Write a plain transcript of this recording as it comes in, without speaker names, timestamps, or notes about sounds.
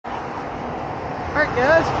Alright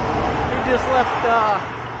guys, we just left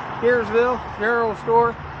Gearsville General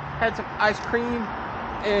Store, had some ice cream,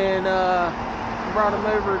 and brought them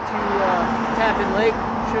over to Tappan Lake,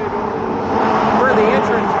 showed them where the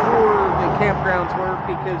entrance for the campgrounds were,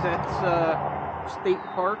 because that's state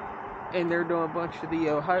park, and they're doing a bunch of the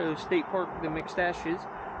Ohio State Park, the McStashes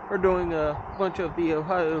are doing a bunch of the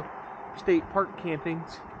Ohio State Park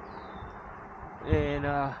campings, and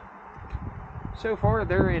so far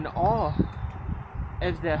they're in awe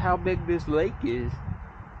as to how big this lake is.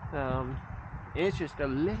 It's just a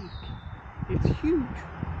lake. It's huge.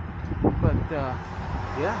 But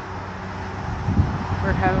yeah,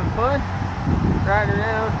 we're having fun riding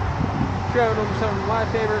around, showing them some of my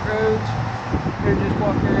favorite roads. They're just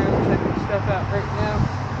walking around checking stuff out right now.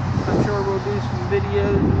 I'm sure we'll do some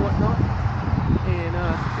videos and whatnot, and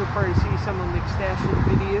you'll probably see some of McStash's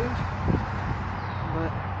videos. But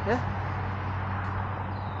yeah,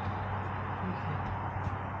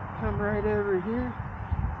 come right over here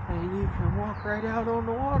and you can walk right out on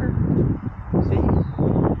the water. See?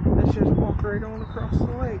 Let's just walk right on across the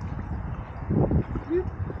lake. Whoop.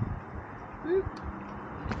 Whoop.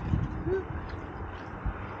 Whoop.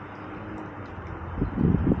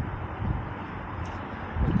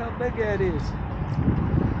 Look how big that is.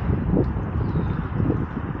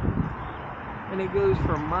 And it goes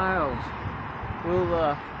for miles.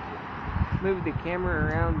 We'll move the camera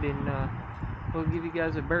around and we'll give you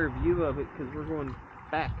guys a better view of it, because we're going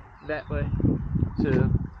back that way. So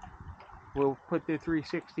we'll put the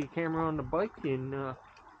 360 camera on the bike and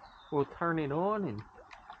we'll turn it on and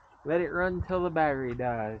let it run until the battery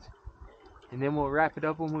dies, and then we'll wrap it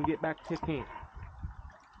up when we get back to camp.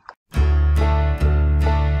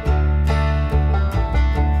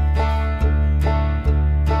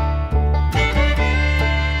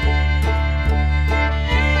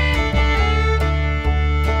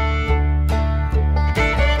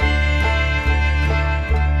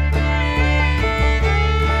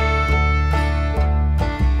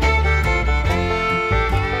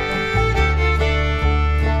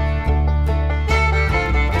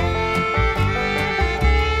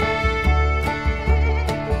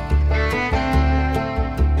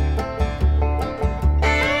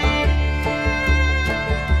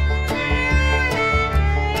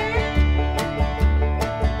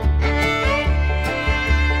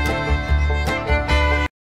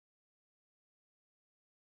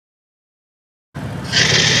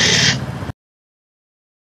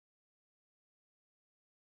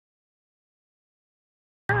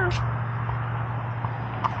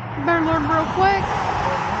 Better learn real quick.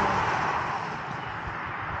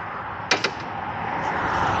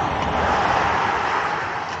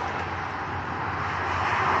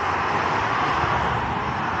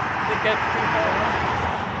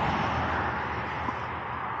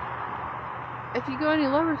 If you go any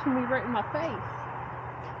lower, it's gonna be right in my face.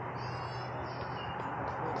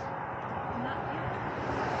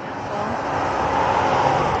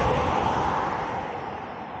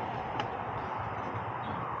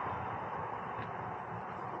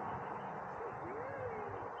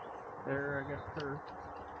 There, I got her.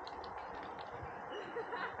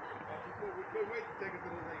 We couldn't wait to take it to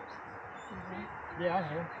the race. Yeah, I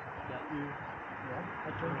have. Got you. Yeah, I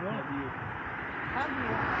turned you on. Have you? How do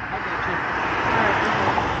you? I got you.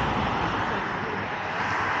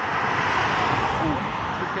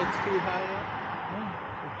 If it's too high up,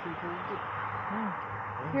 or too crazy.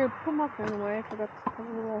 Here, put my phone away. I forgot to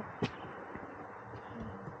cover it up.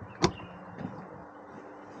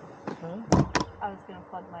 I was gonna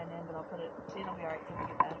plug mine in, but I'll put it. It'll be alright till we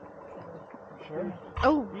get back. Sure.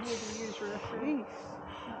 Oh, You need to use your restroom? jeez.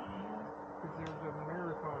 Because there's a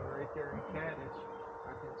marathon right there in Caddish. I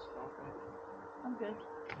can stop it. I'm good.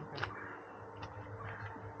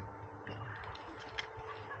 Okay.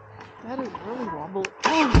 That is really wobbly.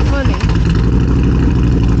 Oh, honey.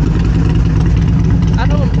 I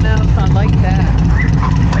don't know if I like that.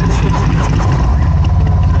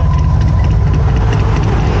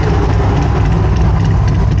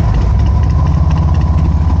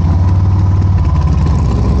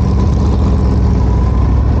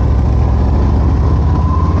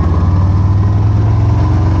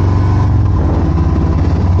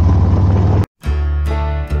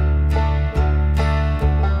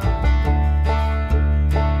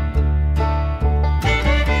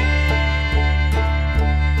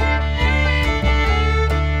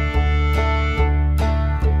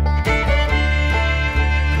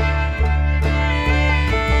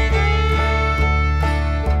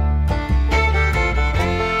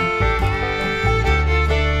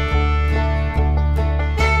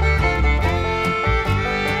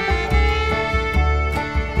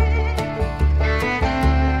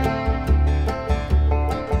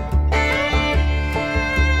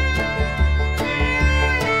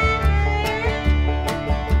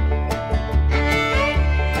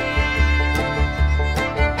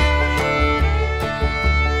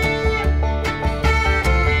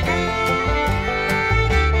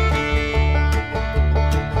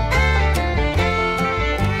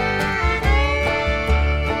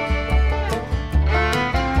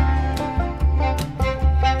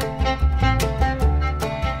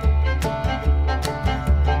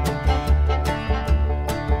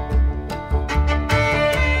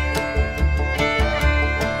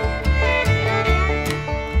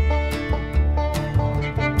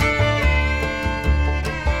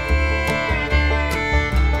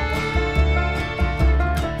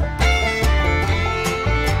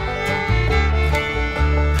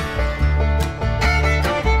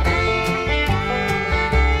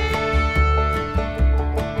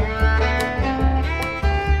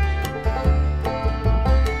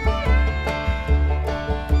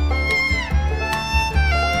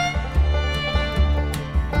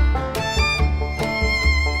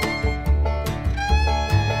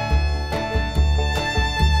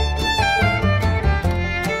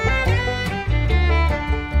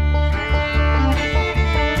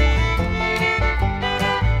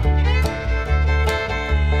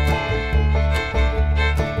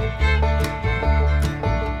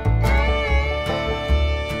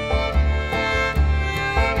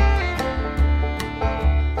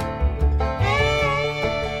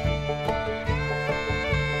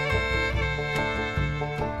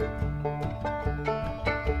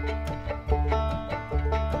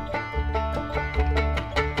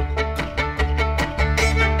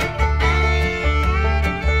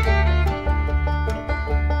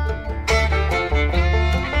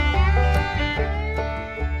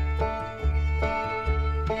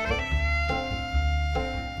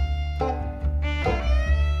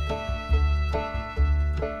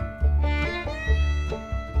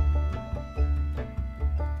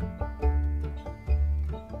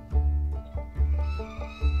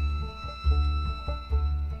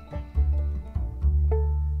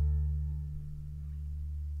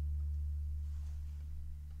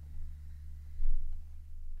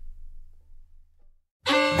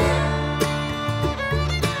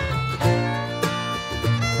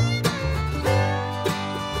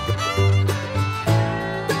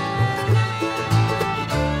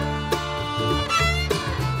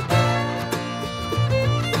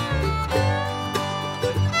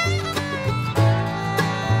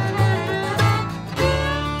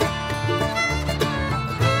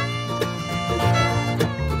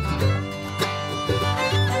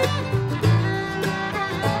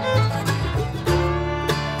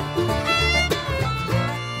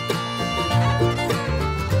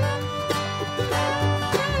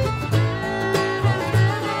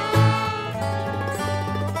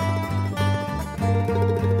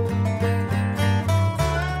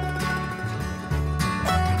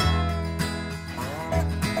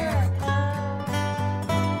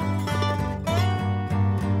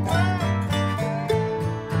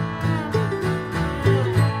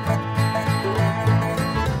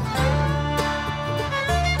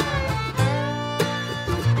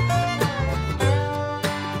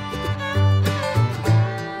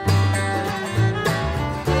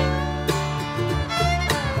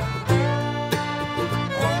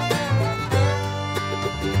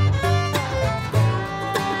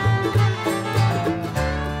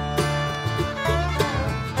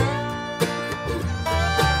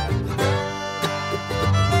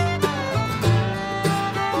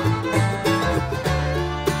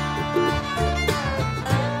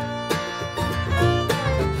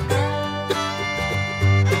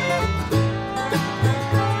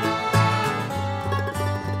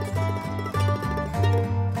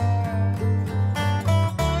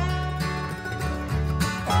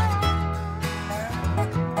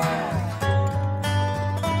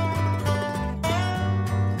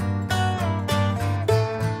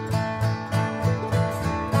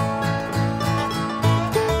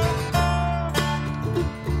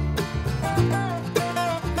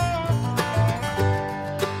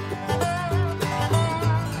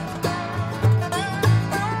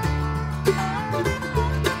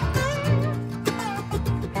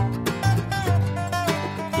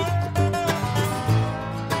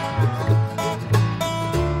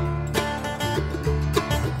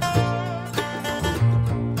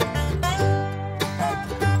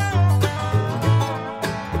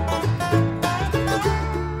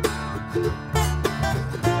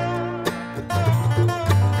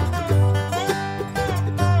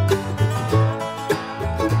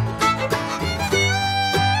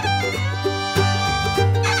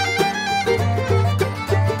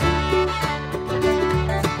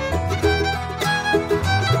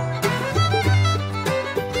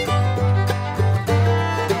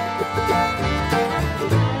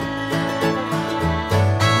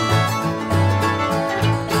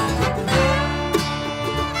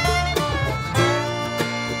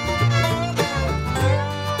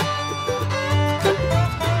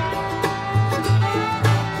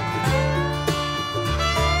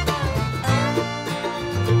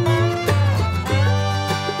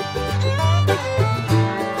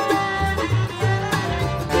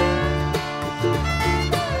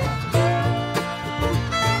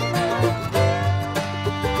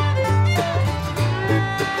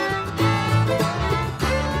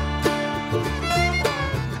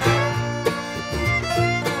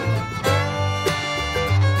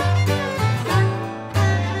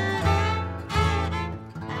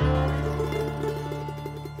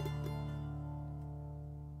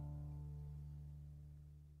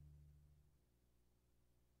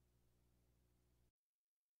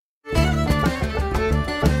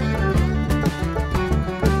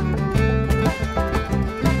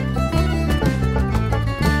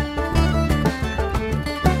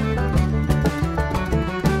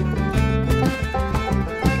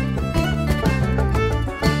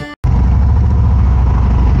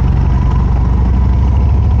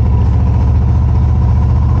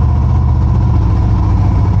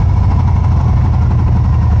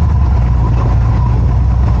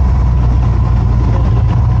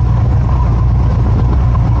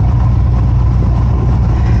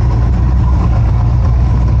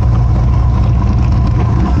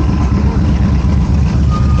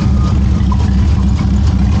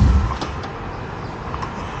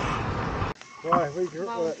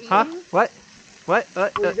 Huh? What? What?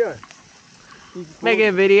 What are you doing? Making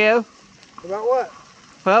a video? About what?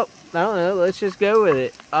 Well, I don't know. Let's just go with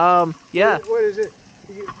it. Yeah. What is it?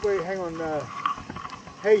 Wait, hang on.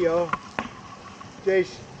 Hey, y'all.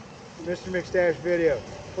 Jason, Mr. McStash video.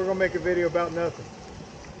 We're going to make a video about nothing.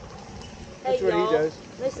 That's Hey what y'all, he does.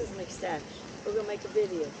 this is McStash. We're gonna make a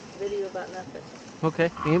video about nothing. Okay.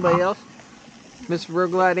 Anybody else? Mr.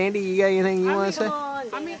 Roguelite Andy, you got anything you want to say? Come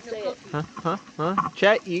on, Dan, say it. Huh?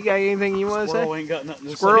 Chat, you got anything you want to say? Squirrel ain't got nothing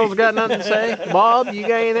to Squirrel's say. got nothing to say. Bob, you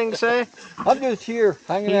got anything to say? I'm just here,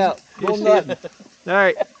 hanging out. Just Doing nothing. All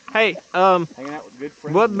right. Hey, Hanging out with good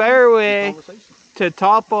friends. what better way Conversation. to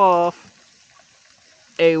top off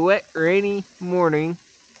a wet, rainy morning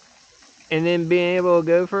and then being able to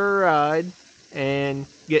go for a ride and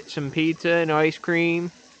get some pizza and ice cream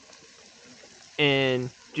and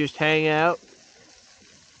just hang out,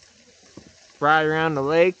 ride around the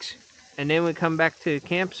lakes, and then we come back to the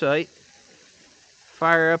campsite,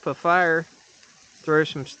 fire up a fire, throw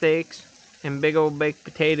some steaks and big old baked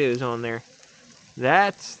potatoes on there.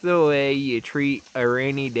 That's the way you treat a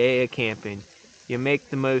rainy day of camping. You make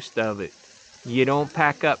the most of it. You don't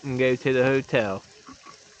pack up and go to the hotel.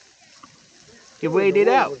 You wait it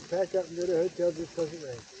out. Pack up and go to the hotel just because it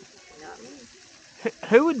rains. Not me.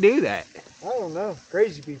 Who would do that? I don't know.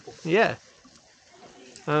 Crazy people. Yeah.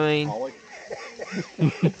 I mean, Ollie.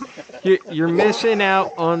 you're missing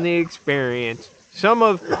out on the experience. Some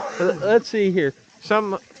of, let's see here.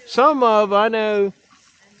 Some of, I know,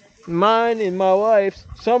 mine and my wife's.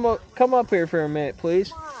 Some of, come up here for a minute,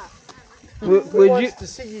 please. Who Would wants you to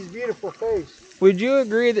see his beautiful face? would you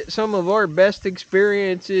agree that some of our best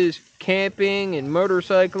experiences camping and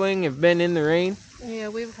motorcycling have been in the rain? Yeah,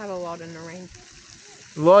 we've had a lot in the rain.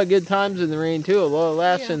 A lot of good times in the rain too. A lot of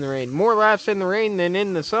laughs Yeah. in the rain. More laughs in the rain than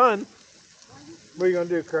in the sun. What are you going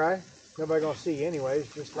to do, cry? Nobody going to see you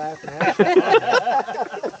anyways. Just laugh and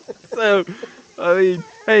have So, I mean,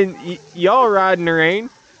 and y'all ride in the rain.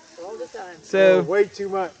 All the time. So, way too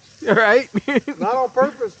much. right? Not on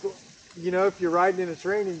purpose, but, you know, if you're riding and it's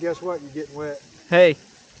raining, guess what? You're getting wet. Hey, It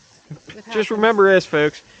just happens. remember this,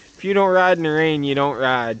 folks. If you don't ride in the rain, you don't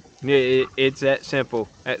ride. It's that simple.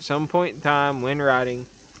 At some point in time, when riding,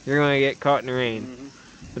 you're going to get caught in the rain.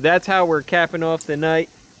 But that's how we're capping off the night.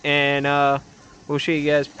 And we'll show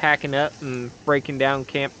you guys packing up and breaking down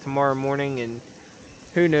camp tomorrow morning. And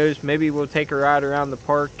who knows, maybe we'll take a ride around the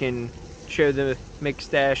park and show the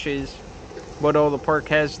McStashes what all the park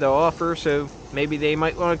has to offer. So maybe they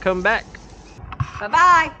might want to come back.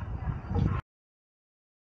 Bye-bye.